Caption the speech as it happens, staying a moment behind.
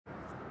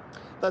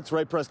That's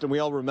right, Preston. We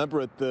all remember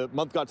it. The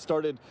month got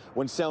started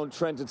when Sound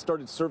Transit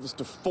started service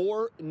to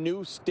 4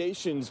 new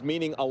stations,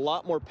 meaning a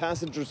lot more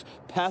passengers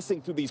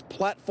passing through these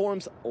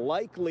platforms,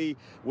 likely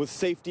with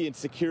safety and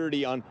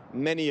security on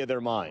many of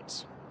their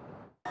minds.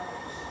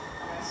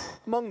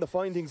 Among the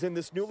findings in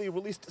this newly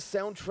released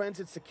Sound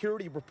Transit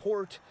Security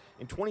Report,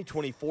 in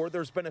 2024,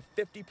 there's been a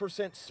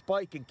 50%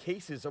 spike in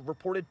cases of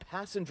reported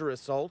passenger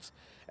assaults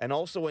and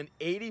also an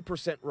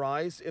 80%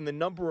 rise in the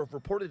number of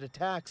reported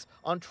attacks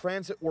on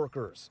transit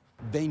workers.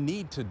 They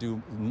need to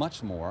do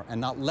much more and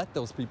not let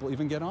those people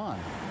even get on.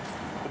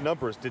 The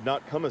numbers did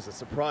not come as a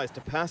surprise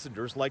to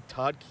passengers like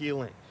Todd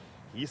Keeling.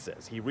 He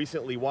says he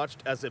recently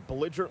watched as a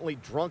belligerently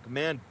drunk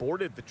man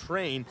boarded the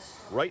train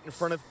right in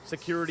front of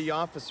security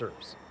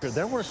officers.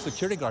 There were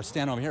security guards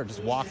standing over here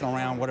just walking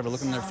around, whatever,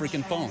 looking at their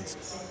freaking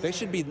phones. They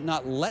should be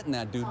not letting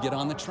that dude get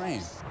on the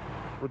train.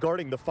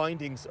 Regarding the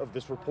findings of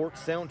this report,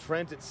 Sound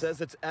Transit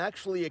says it's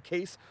actually a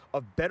case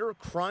of better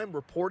crime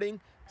reporting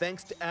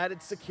thanks to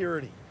added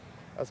security.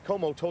 As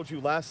KOMO told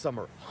you last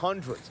summer,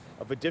 hundreds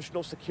of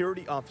additional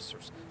security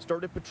officers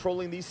started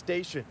patrolling these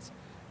stations.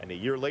 And a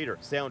year later,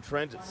 Sound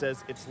Transit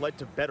says it's led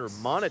to better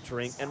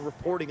monitoring and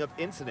reporting of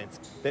incidents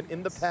than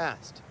in the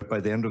past. By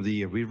the end of the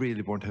year, we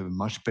really want to have a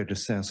much better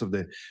sense of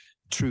the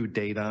true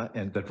data,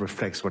 and that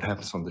reflects what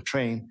happens on the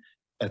train,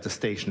 at the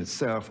station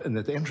itself, and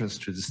at the entrance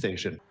to the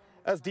station.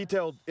 As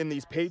detailed in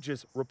these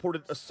pages,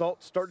 reported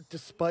assault started to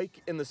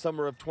spike in the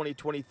summer of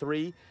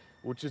 2023,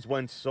 which is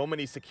when so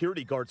many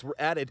security guards were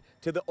added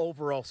to the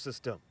overall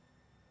system.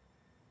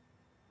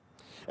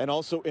 And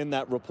also in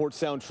that report,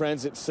 Sound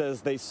Transit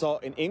says they saw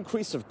an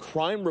increase of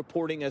crime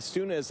reporting as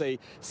soon as a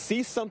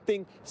See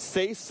Something,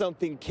 Say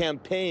Something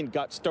campaign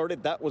got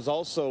started. That was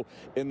also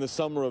in the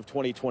summer of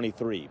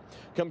 2023.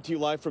 Coming to you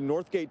live from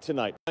Northgate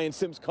tonight, Ryan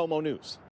Sims, KOMO News.